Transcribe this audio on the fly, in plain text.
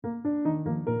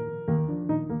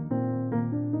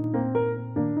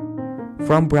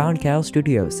From Brown Cow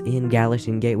Studios in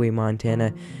Gallatin Gateway,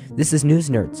 Montana, this is News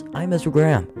Nerds. I'm Ezra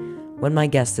Graham. When my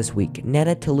guest this week,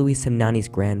 Neda Taloui Semnani's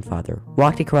grandfather,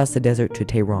 walked across the desert to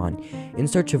Tehran in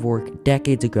search of work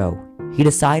decades ago. He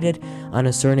decided on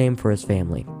a surname for his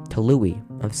family, Taloui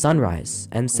of Sunrise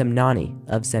and Semnani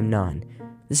of Semnan.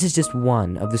 This is just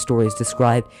one of the stories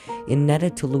described in Neda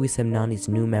Taloui Semnani's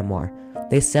new memoir,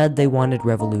 They Said They Wanted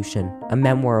Revolution, a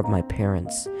memoir of my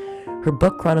parents. Her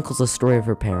book chronicles the story of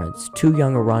her parents, two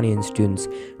young Iranian students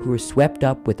who were swept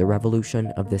up with the revolution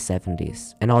of the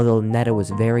 70s. And although Neda was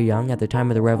very young at the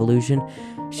time of the revolution,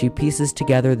 she pieces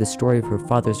together the story of her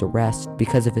father's arrest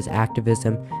because of his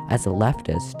activism as a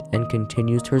leftist and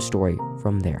continues her story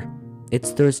from there. It's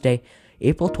Thursday,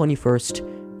 April 21st,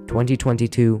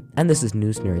 2022, and this is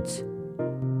News Nerds.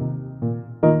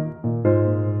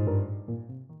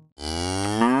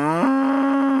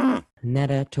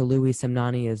 Neda Taloui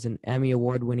Semnani is an Emmy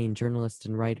Award-winning journalist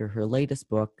and writer. Her latest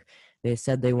book, They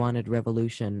Said They Wanted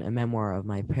Revolution, a memoir of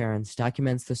my parents,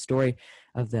 documents the story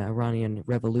of the Iranian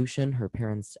Revolution, her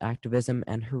parents' activism,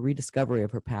 and her rediscovery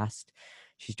of her past.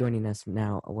 She's joining us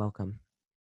now. Welcome.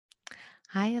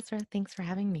 Hi, Ezra. Thanks for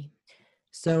having me.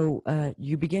 So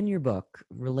you begin your book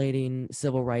relating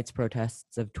civil rights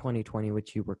protests of 2020,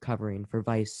 which you were covering for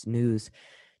Vice News,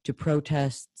 to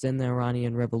protests in the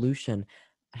Iranian Revolution.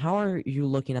 How are you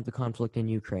looking at the conflict in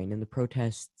Ukraine and the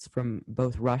protests from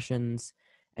both Russians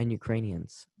and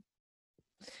Ukrainians?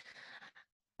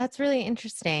 That's really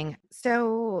interesting.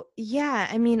 So, yeah,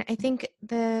 I think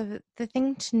the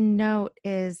thing to note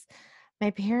is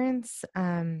my parents.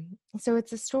 So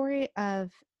it's a story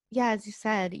of, yeah, as you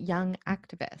said, young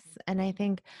activists, and I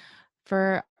think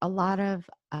for a lot of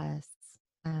us,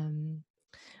 um,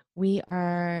 we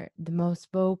are the most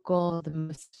vocal, the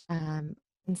most,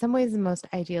 in some ways, the most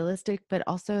idealistic, but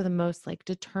also the most like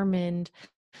determined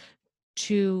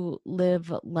to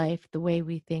live life the way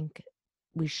we think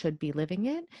we should be living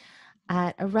it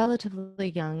at a relatively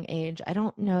young age. I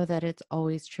don't know that it's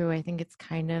always true. I think it's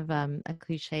kind of a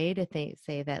cliche to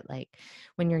say that, like,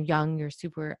 when you're young, you're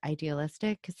super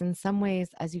idealistic, because in some ways,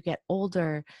 as you get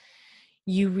older,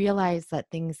 you realize that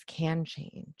things can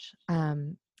change.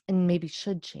 And maybe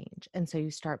should change. And so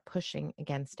you start pushing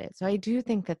against it. So I do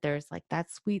think that there's like that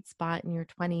sweet spot in your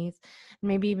 20s,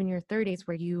 maybe even your 30s,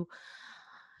 where you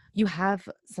have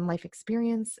some life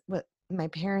experience. What my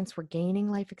parents were gaining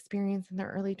life experience in their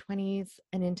early 20s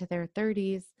and into their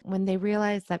 30s when they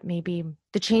realized that maybe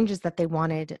the changes that they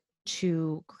wanted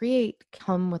to create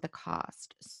come with a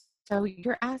cost. So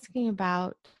you're asking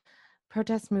about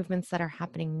protest movements that are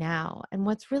happening now. And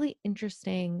what's really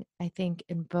interesting, I think,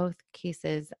 in both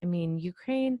cases,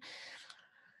 Ukraine,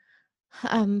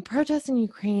 protests in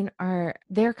Ukraine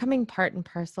they're coming part and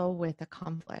parcel with a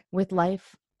conflict, with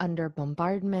life under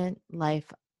bombardment,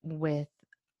 life with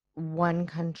one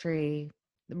country,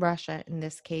 Russia in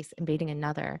this case, invading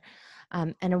another,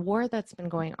 and a war that's been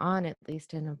going on, at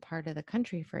least in a part of the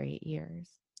country, for 8 years.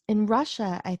 In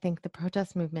Russia, I think the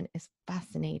protest movement is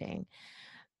fascinating.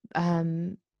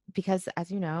 Because,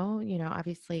 as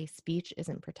obviously speech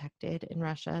isn't protected in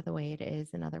Russia the way it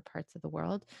is in other parts of the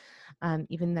world,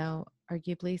 even though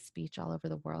arguably speech all over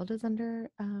the world is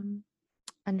under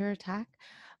attack.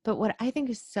 But what I think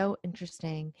is so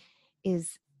interesting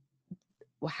is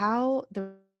how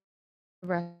the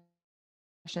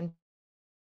Russian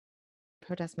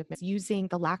protest movement is using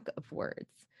the lack of words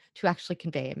to actually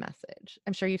convey a message.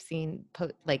 I'm sure you've seen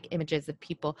like images of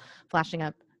people flashing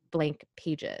up blank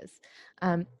pages.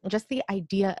 Just the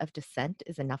idea of dissent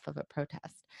is enough of a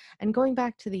protest. And going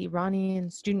back to the Iranian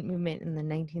student movement in the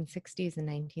 1960s and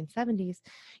 1970s,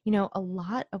 a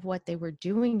lot of what they were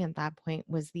doing at that point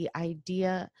was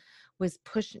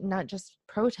push, not just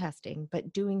protesting,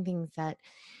 but doing things that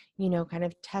kind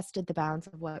of tested the bounds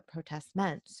of what protest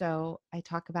meant. So I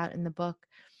talk about in the book,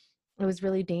 it was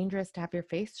really dangerous to have your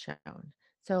face shown.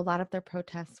 So a lot of their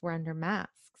protests were under masks.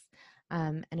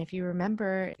 And if you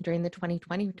remember, during the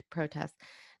 2020 protests,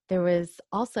 there was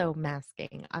also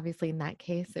masking. Obviously, in that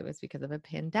case, it was because of a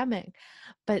pandemic.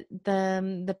 But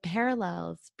the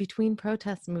parallels between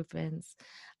protest movements,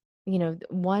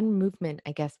 one movement,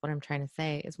 I guess what I'm trying to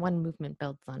say is one movement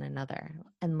builds on another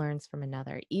and learns from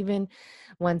another, even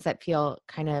ones that feel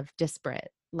kind of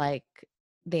disparate, like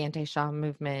the anti-Shah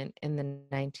movement in the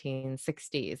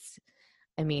 1960s.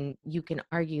 You can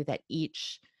argue that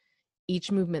each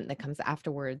movement that comes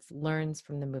afterwards learns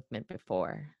from the movement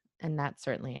before. And that's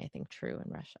certainly, I think, true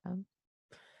in Russia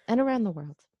and around the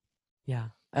world. Yeah.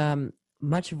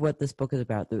 Much of what this book is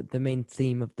about, the main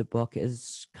theme of the book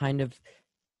is kind of,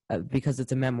 because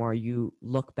it's a memoir, you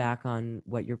look back on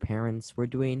what your parents were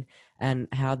doing and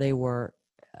how they were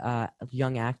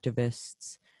young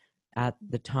activists at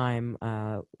the time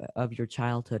of your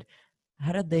childhood.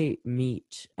 How did they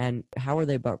meet, and how were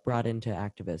they brought into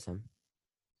activism?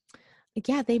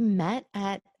 Yeah, they met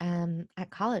at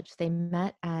college. They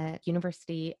met at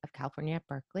University of California at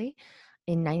Berkeley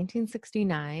in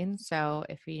 1969. So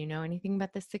if you know anything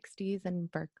about the 60s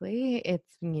and Berkeley,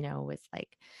 was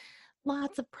like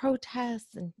lots of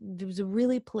protests, and it was a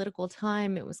really political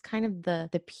time. It was kind of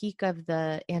the peak of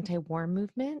the anti-war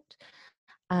movement.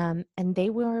 And they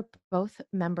were both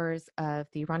members of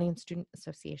the Iranian Student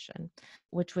Association,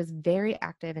 which was very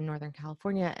active in Northern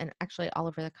California, and actually all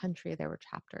over the country, there were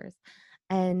chapters.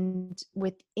 And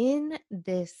within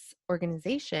this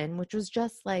organization, which was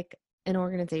just like an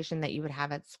organization that you would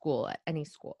have at school, at any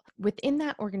school, within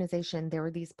that organization, there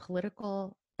were these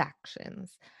political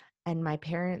factions. And my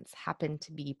parents happened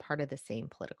to be part of the same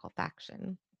political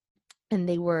faction. And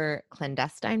they were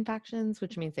clandestine factions,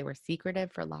 which means they were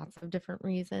secretive for lots of different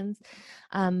reasons.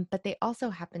 But they also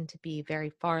happened to be very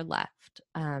far left,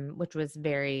 which was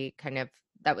very kind of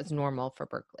that was normal for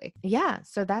Berkeley. Yeah,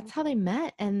 so that's how they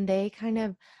met. And they kind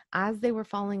of, as they were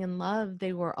falling in love,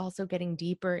 they were also getting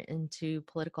deeper into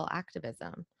political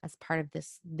activism as part of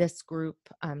this group,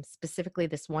 specifically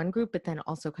this one group, but then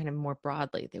also kind of more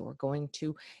broadly. They were going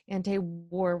to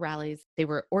anti-war rallies. They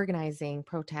were organizing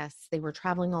protests. They were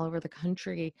traveling all over the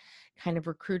country, kind of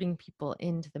recruiting people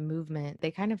into the movement.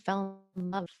 They kind of fell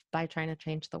in love by trying to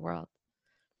change the world.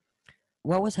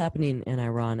 What was happening in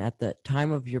Iran at the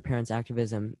time of your parents'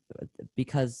 activism?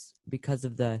 Because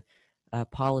of the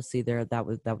policy there, that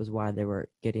was why they were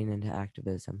getting into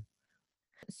activism.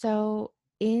 So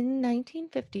in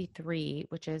 1953,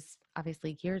 which is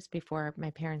obviously years before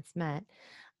my parents met,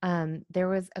 there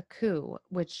was a coup,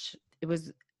 which it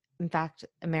was, in fact,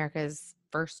 America's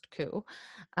first coup.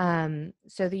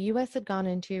 So the US had gone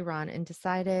into Iran and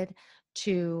decided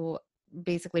to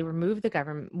basically remove the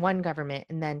government, one government,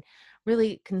 and then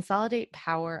really consolidate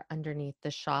power underneath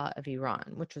the Shah of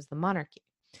Iran, which was the monarchy.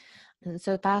 And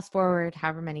so, fast forward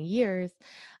however many years,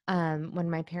 when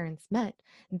my parents met,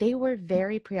 they were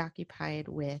very preoccupied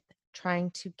with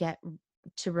trying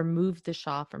to remove the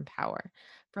Shah from power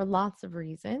for lots of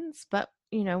reasons. But,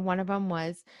 one of them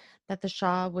was that the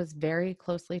Shah was very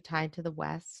closely tied to the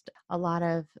West. A lot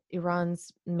of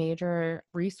Iran's major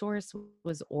resource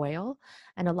was oil,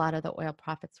 and a lot of the oil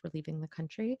profits were leaving the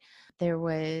country. There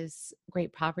was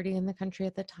great poverty in the country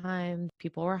at the time.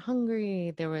 People were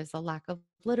hungry. There was a lack of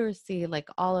literacy. Like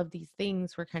all of these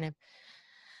things were kind of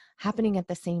happening at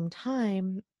the same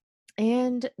time.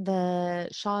 And the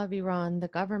Shah of Iran, the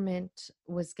government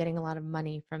was getting a lot of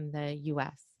money from the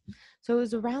US. So it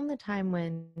was around the time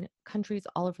when countries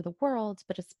all over the world,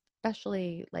 but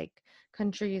especially like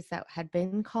countries that had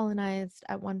been colonized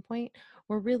at one point,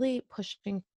 were really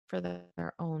pushing for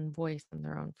their own voice and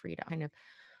their own freedom. Kind of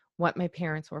what my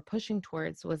parents were pushing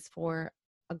towards was for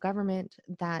a government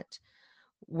that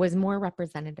was more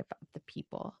representative of the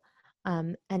people.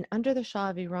 And under the Shah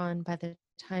of Iran, by the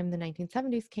time the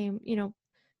 1970s came,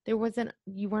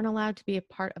 you weren't allowed to be a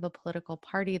part of a political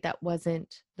party that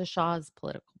wasn't the Shah's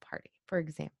political party, for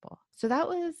example. So that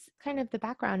was kind of the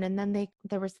background. And then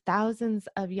there was thousands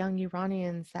of young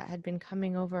Iranians that had been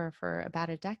coming over for about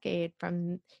a decade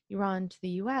from Iran to the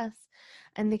US,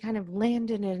 and they kind of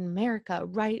landed in America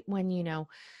right when,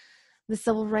 the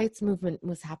civil rights movement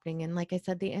was happening. And like I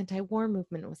said, the anti-war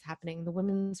movement was happening. The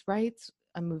women's rights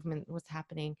movement was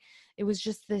happening. It was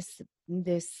just this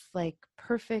like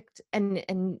perfect,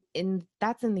 and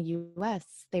that's in the US.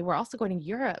 They were also going to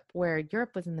Europe, where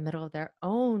Europe was in the middle of their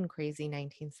own crazy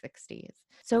 1960s.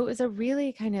 So it was a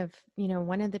really kind of,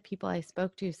 one of the people I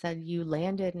spoke to said you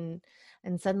landed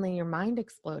and suddenly your mind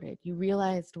exploded. You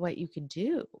realized what you could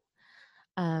do,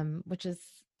 which is,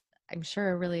 I'm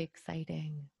sure, a really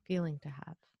exciting feeling to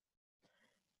have.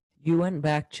 You went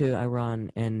back to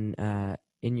Iran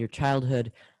in your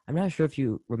childhood. I'm not sure if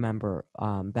you remember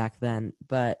back then,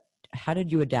 but how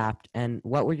did you adapt, and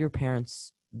what were your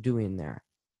parents doing there?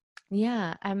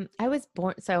 Yeah, I was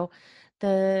born. So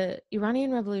the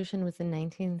Iranian Revolution was in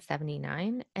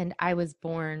 1979, and I was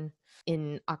born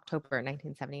in October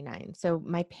 1979. So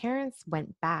my parents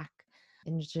went back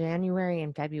in January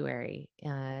and February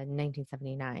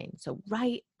 1979. So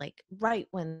right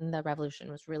when the revolution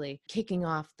was really kicking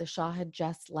off, the Shah had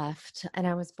just left, and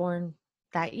I was born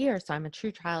that year. So I'm a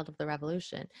true child of the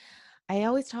revolution. I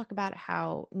always talk about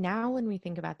how now when we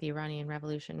think about the Iranian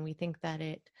Revolution, we think that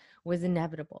it was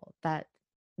inevitable, that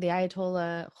the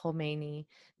Ayatollah Khomeini,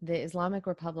 the Islamic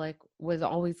Republic was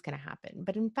always going to happen.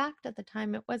 But in fact, at the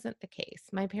time, it wasn't the case.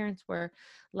 My parents were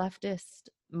leftist,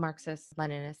 Marxist,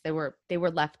 Leninists. They were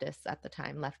leftists at the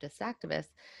time, leftist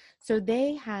activists. So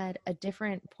they had a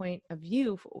different point of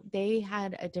view. They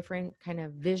had a different kind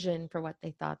of vision for what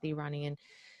they thought the Iranian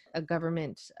a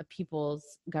government, a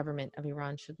people's government of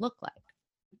Iran should look like.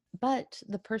 But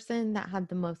the person that had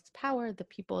the most power, the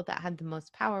people that had the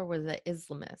most power were the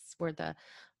Islamists, were the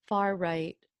far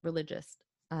right religious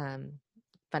um,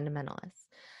 fundamentalists.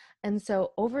 And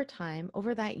so over time,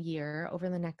 over that year, over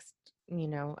the next,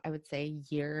 I would say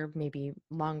year, maybe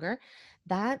longer,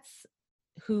 that's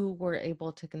who were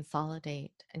able to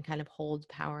consolidate and kind of hold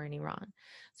power in Iran.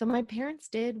 So my parents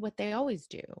did what they always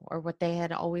do, or what they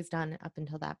had always done up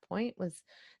until that point, was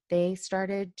they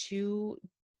started to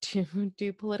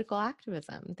do political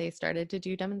activism. They started to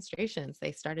do demonstrations.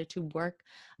 They started to work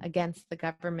against the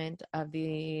government of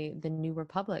the new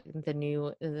republic,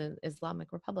 the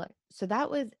Islamic Republic. So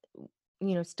that was,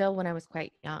 still when I was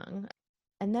quite young.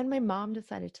 And then my mom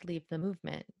decided to leave the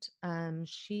movement.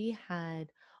 She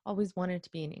had always wanted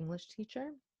to be an English teacher.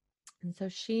 And so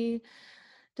she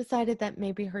decided that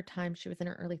maybe her time, she was in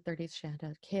her early 30s, she had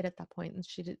a kid at that point, and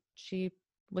she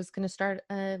was going to start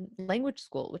a language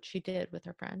school, which she did with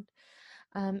her friend.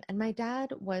 And my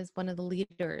dad was one of the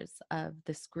leaders of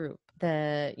this group,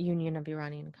 the Union of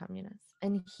Iranian Communists,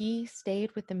 and he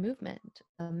stayed with the movement.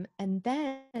 And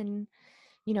then,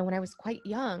 when I was quite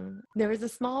young, there was a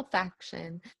small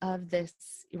faction of this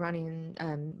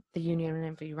the Union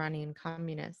of Iranian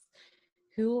Communists,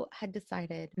 who had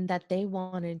decided that they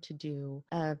wanted to do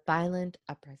a violent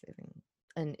uprising,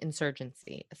 an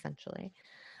insurgency, essentially.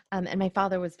 And my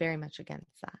father was very much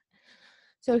against that.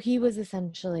 So he was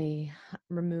essentially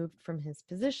removed from his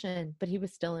position, but he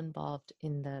was still involved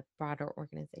in the broader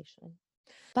organization.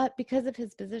 But because of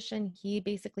his position, he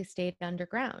basically stayed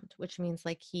underground, which means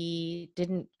like he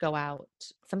didn't go out.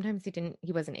 Sometimes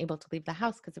he wasn't able to leave the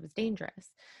house because it was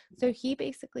dangerous. So he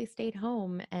basically stayed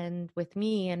home, and with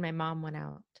me and my mom went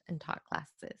out and taught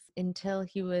classes until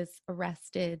he was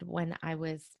arrested when I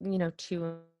was,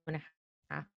 2.5,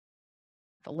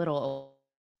 a little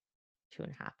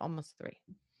 2.5, almost 3.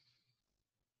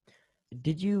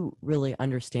 Did you really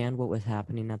understand what was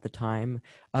happening at the time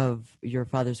of your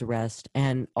father's arrest,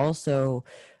 and also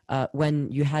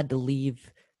when you had to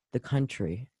leave the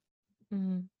country?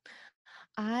 Mhm.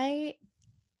 I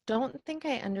don't think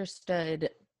I understood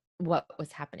what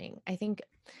was happening. I think,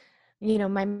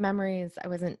 my memories, I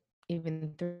wasn't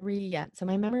even 3 yet. So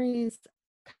my memories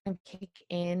kind of kick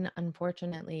in,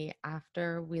 unfortunately,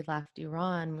 after we left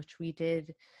Iran, which we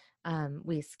did.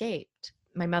 We escaped,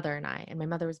 my mother and my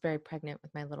mother was very pregnant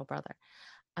with my little brother.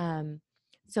 Um,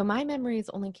 so my memories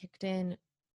only kicked in,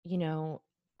 you know,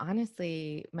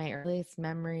 honestly, my earliest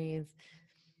memories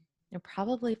are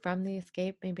probably from the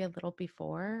escape, maybe a little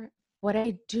before. What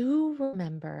I do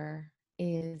remember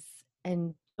is,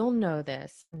 and you'll know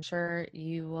this, I'm sure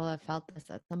you will have felt this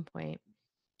at some point.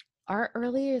 Our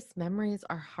earliest memories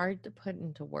are hard to put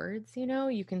into words,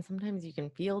 you can sometimes you can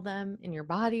feel them in your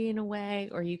body in a way,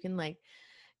 or you can like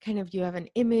kind of you have an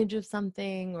image of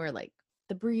something, or like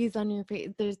the breeze on your face.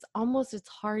 It's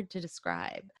hard to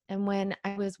describe. And when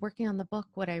I was working on the book,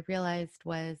 what I realized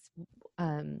was,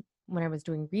 when I was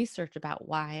doing research about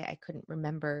why I couldn't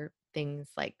remember things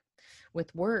like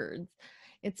with words,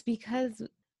 it's because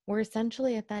we're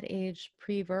essentially at that age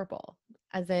pre-verbal,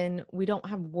 as in we don't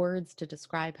have words to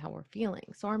describe how we're feeling.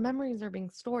 So our memories are being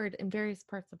stored in various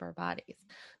parts of our bodies.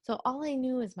 So all I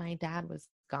knew is my dad was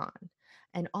gone.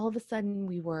 And all of a sudden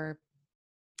we were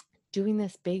doing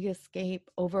this big escape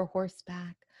over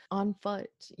horseback, on foot.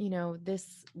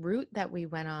 This route that we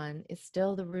went on is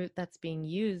still the route that's being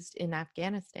used in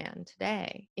Afghanistan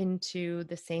today into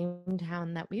the same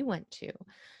town that we went to.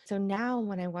 So now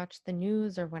when I watch the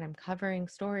news or when I'm covering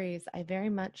stories, I very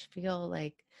much feel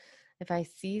like if I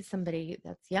see somebody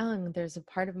that's young, there's a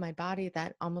part of my body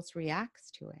that almost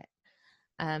reacts to it.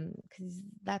 Because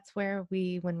that's where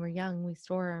when we're young, we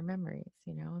store our memories,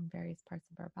 in various parts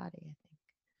of our body, I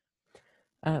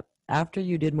think. After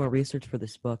you did more research for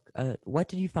this book, what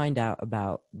did you find out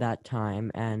about that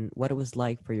time and what it was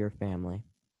like for your family?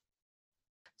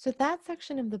 So that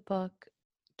section of the book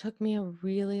took me a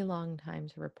really long time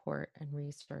to report and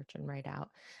research and write out.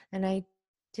 And I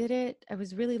did it, I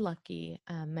was really lucky.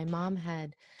 My mom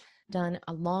had done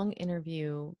a long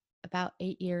interview about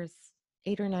 8 years,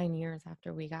 8 or 9 years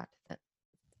after we got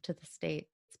to the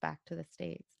States, back to the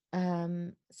States.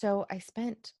 So I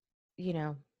spent, you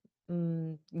know,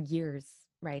 years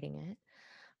writing it.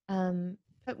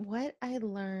 But what I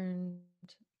learned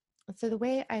So the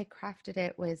way I crafted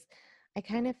it was I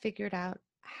kind of figured out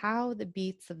how the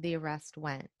beats of the arrest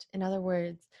went. In other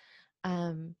words,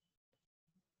 um,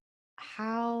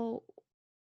 how,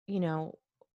 you know,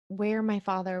 where my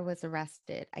father was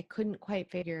arrested. I couldn't quite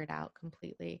figure it out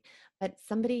completely, but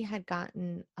somebody had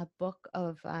gotten a book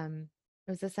of,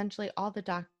 it was essentially all the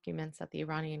documents that the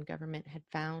Iranian government had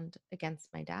found against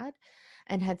my dad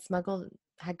and had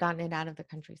gotten it out of the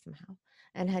country somehow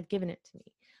and had given it to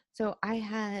me. So I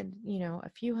had, a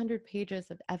few hundred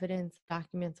pages of evidence,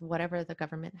 documents, whatever the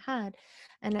government had.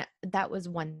 And that was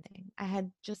one thing. I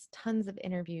had just tons of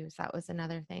interviews. That was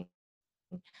another thing.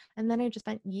 And then I just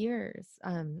spent years.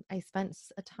 I spent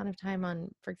a ton of time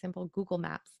on, for example, Google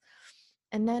Maps.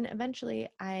 And then eventually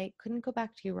I couldn't go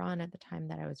back to Iran at the time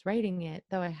that I was writing it,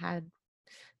 though I had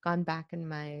gone back in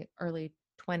my early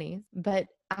 20s. But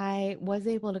I was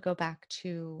able to go back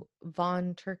to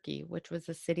Van, Turkey, which was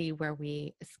a city where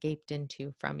we escaped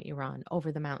into from Iran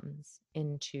over the mountains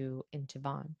into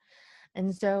Van.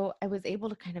 And so I was able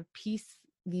to kind of piece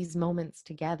these moments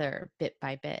together bit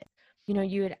by bit.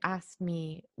 You had asked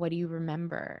me, what do you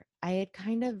remember? I had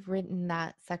kind of written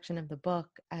that section of the book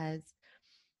as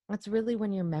that's really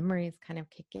when your memories kind of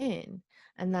kick in.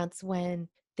 And that's when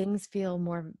things feel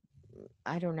more,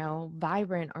 I don't know,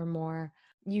 vibrant or more,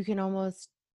 you can almost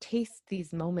taste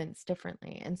these moments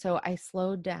differently. And so I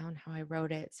slowed down how I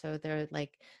wrote it. So they're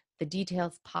like the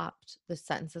details popped, the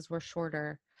sentences were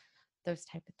shorter, those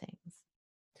type of things.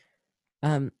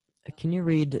 Um, can you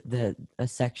read a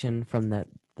section from the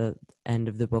end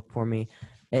of the book for me?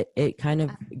 It kind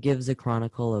of gives a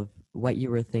chronicle of what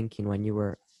you were thinking when you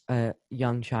were a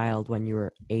young child, when you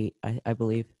were 8, I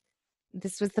believe.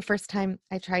 This was the first time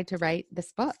I tried to write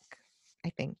this book,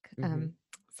 I think. Mm-hmm.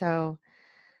 So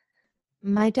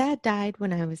my dad died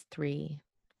when I was 3.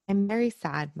 I'm very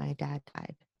sad my dad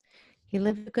died. He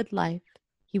lived a good life.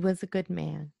 He was a good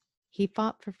man. He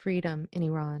fought for freedom in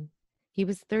Iran. He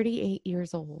was 38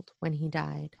 years old when he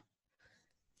died.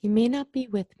 He may not be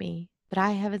with me, but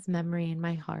I have his memory in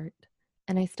my heart,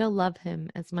 and I still love him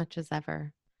as much as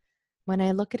ever. When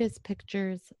I look at his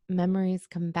pictures, memories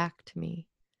come back to me.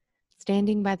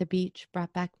 Standing by the beach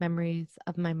brought back memories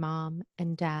of my mom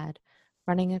and dad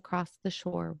running across the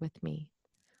shore with me.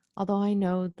 Although I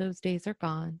know those days are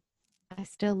gone, I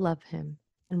still love him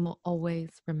and will always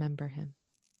remember him.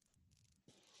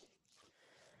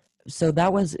 So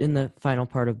that was in the final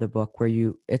part of the book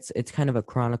where it's kind of a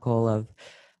chronicle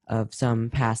of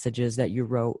some passages that you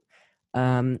wrote.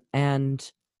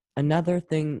 And another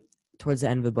thing towards the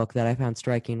end of the book that I found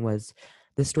striking was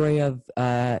the story of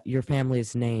your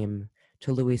family's name,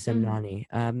 Tului Mm,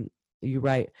 Semnani. You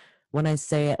write, "When I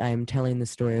say it, I am telling the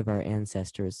story of our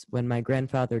ancestors. When my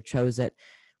grandfather chose it,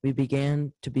 we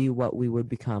began to be what we would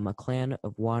become, a clan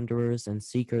of wanderers and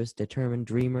seekers, determined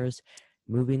dreamers,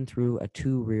 moving through a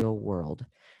too real world."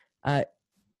 Uh,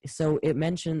 so it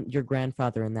mentioned your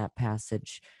grandfather in that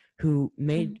passage who mm.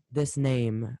 made this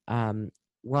name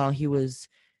while he was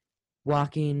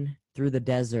walking through the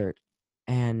desert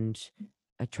and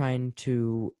trying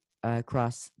to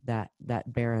cross that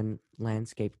barren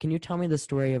landscape. Can you tell me the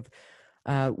story of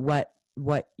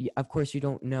of course you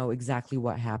don't know exactly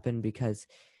what happened because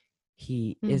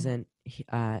he Mm. isn't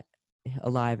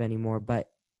alive anymore, but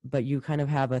you kind of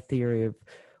have a theory of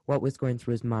what was going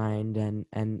through his mind,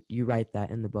 and you write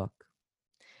that in the book.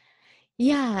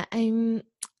 Yeah,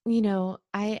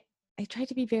 I try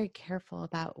to be very careful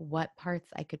about what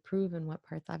parts I could prove and what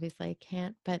parts obviously I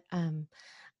can't, but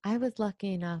I was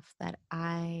lucky enough that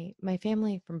my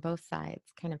family from both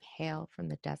sides kind of hail from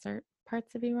the desert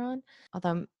parts of Iran.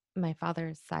 Although my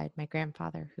father's side, my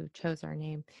grandfather who chose our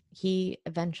name, he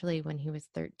eventually, when he was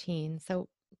 13, so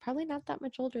probably not that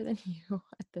much older than you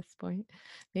at this point,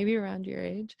 maybe around your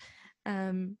age,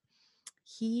 um,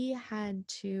 he had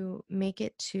to make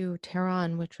it to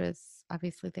Tehran, which was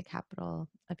obviously the capital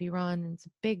of Iran. And it's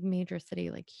a big major city,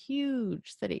 like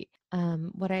huge city.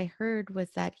 What I heard was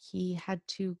that he had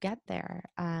to get there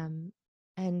and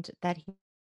that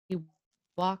he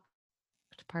walked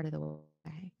part of the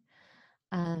way.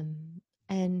 Um,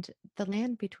 and the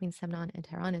land between Semnan and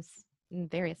Tehran is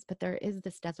various, but there is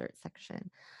this desert section.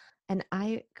 And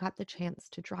I got the chance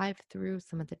to drive through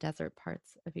some of the desert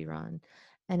parts of Iran.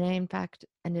 And I, in fact,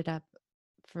 ended up,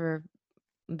 for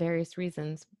various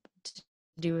reasons to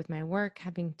do with my work,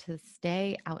 having to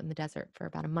stay out in the desert for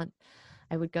about a month.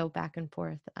 I would go back and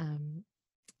forth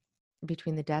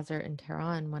between the desert and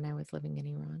Tehran when I was living in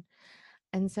Iran.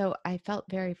 And so I felt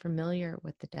very familiar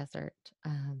with the desert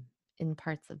in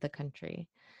parts of the country.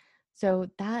 So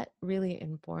that really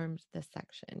informs this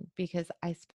section because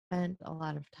I spent a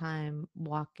lot of time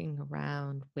walking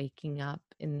around, waking up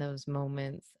in those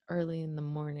moments early in the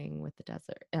morning with the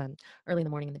desert. Early in the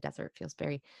morning in the desert feels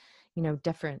very,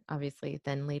 different, obviously,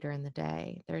 than later in the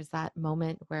day. There's that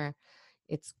moment where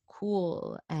it's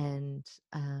cool and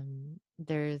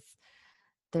there's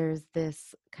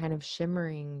this kind of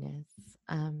shimmeringness.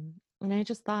 And I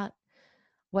just thought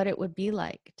what it would be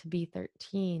like to be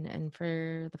 13 and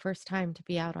for the first time to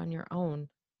be out on your own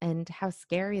and how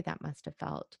scary that must have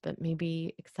felt, but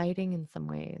maybe exciting in some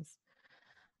ways.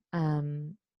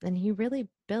 And he really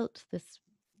built this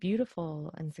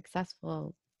beautiful and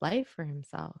successful life for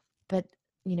himself. But,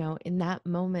 in that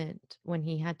moment when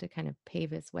he had to kind of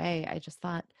pave his way, I just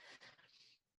thought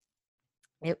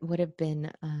it would have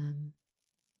been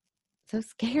so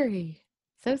scary.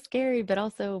 So scary, but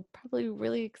also probably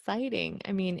really exciting.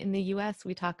 I mean, in the US,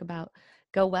 we talk about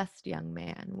go west, young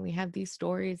man. We have these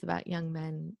stories about young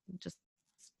men just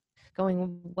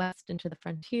going west into the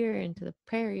frontier, into the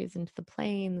prairies, into the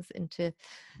plains, to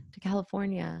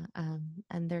California.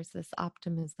 And there's this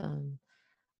optimism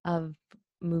of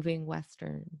moving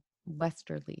westerly,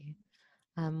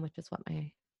 which is what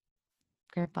my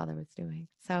grandfather was doing.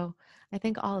 So I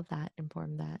think all of that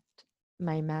informed that,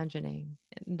 my imagining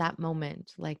that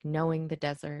moment, like knowing the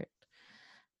desert,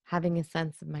 having a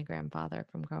sense of my grandfather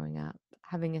from growing up,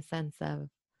 having a sense of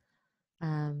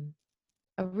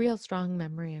a real strong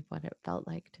memory of what it felt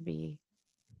like to be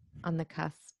on the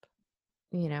cusp,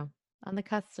 on the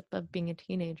cusp of being a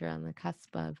teenager, on the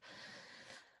cusp of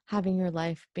having your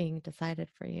life being decided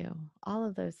for you. All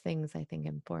of those things, I think,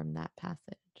 inform that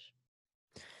passage.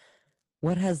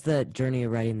 What has the journey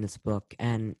of writing this book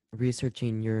and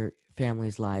researching your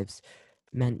family's lives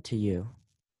meant to you?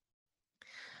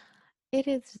 It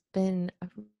has been a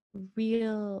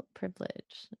real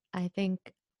privilege. I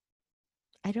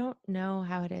don't know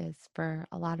how it is for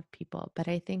a lot of people, but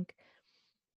I think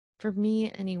for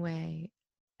me anyway,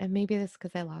 and maybe this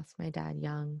because I lost my dad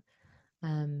young,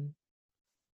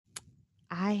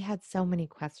 I had so many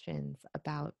questions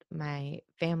about my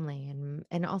family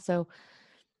and also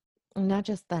not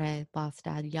just that I lost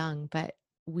dad young, but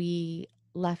we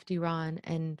left Iran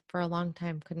and for a long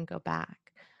time couldn't go back.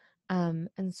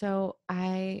 And so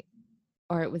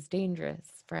or it was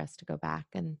dangerous for us to go back.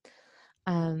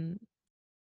 Um,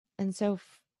 and so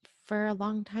for a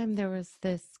long time, there was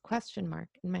this question mark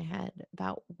in my head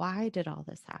about why did all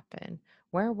this happen?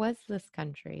 Where was this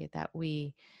country that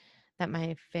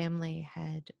my family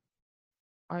had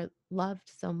or loved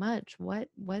so much? What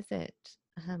was it?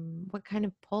 What kind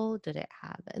of pull did it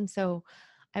have? And so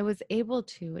I was able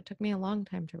to, it took me a long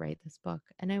time to write this book,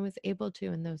 and I was able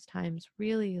to, in those times,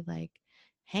 really like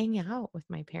hang out with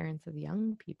my parents as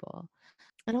young people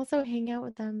and also hang out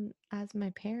with them as my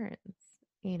parents.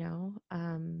 You know,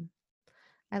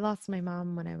 I lost my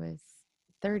mom when I was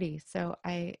 30, so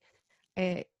I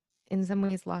in some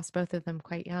ways lost both of them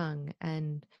quite young,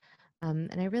 and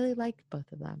I really liked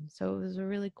both of them. So it was a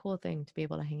really cool thing to be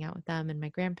able to hang out with them. And my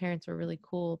grandparents were really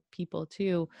cool people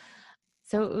too.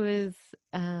 So it was,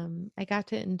 I got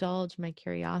to indulge my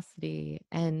curiosity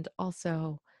and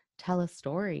also tell a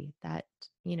story that,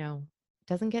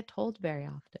 doesn't get told very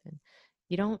often.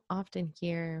 You don't often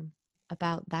hear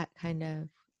about that kind of,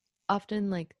 often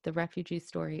like the refugee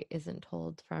story isn't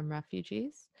told from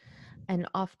refugees. And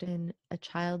often a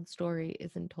child story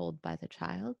isn't told by the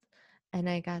child. And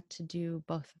I got to do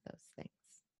both of those things.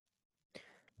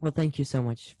 Well, thank you so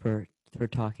much for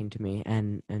talking to me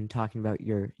and talking about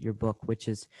your book, which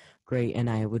is great. And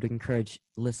I would encourage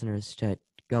listeners to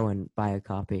go and buy a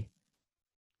copy.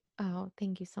 Oh,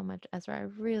 thank you so much, Ezra. I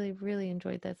really, really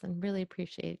enjoyed this and really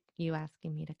appreciate you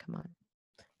asking me to come on.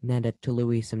 Neda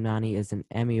Toloui-Samnani is an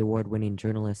Emmy Award-winning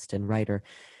journalist and writer.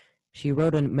 She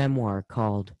wrote a memoir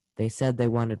called They Said They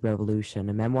Wanted Revolution,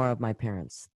 a memoir of my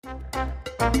parents.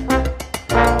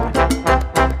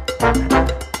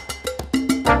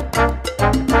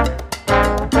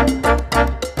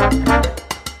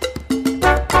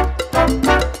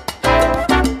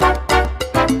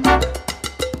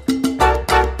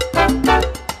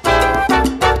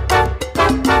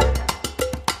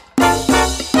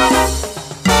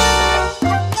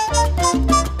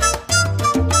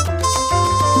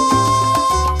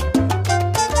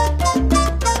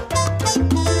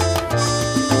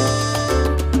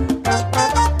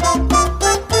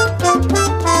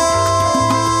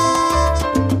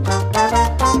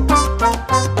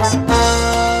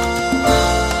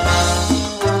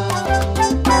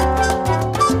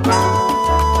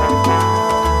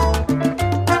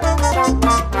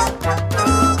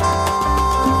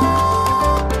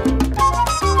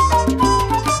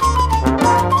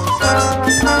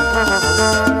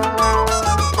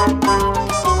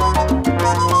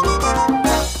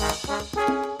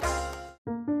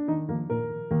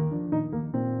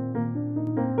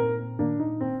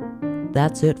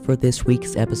 that's it for this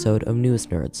week's episode of News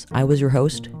Nerds. I was your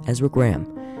host, Ezra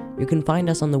Graham. You can find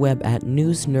us on the web at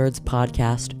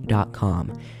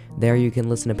newsnerdspodcast.com. There you can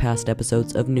listen to past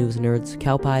episodes of News Nerds,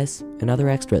 Cow Pies, and other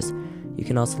extras. You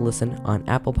can also listen on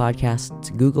Apple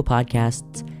Podcasts, Google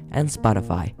Podcasts, and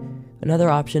Spotify. Another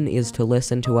option is to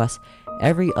listen to us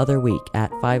every other week at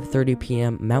 5:30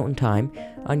 p.m. Mountain Time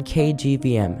on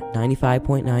KGVM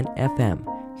 95.9 FM,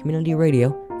 community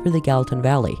radio for the Gallatin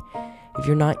Valley. If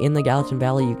you're not in the Gallatin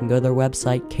Valley, you can go to their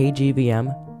website,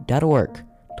 kgvm.org,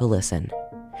 to listen.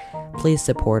 Please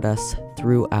support us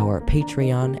through our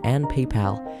Patreon and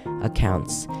PayPal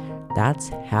accounts. That's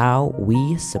how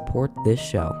we support this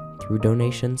show, through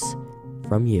donations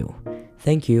from you.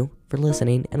 Thank you for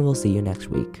listening, and we'll see you next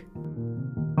week.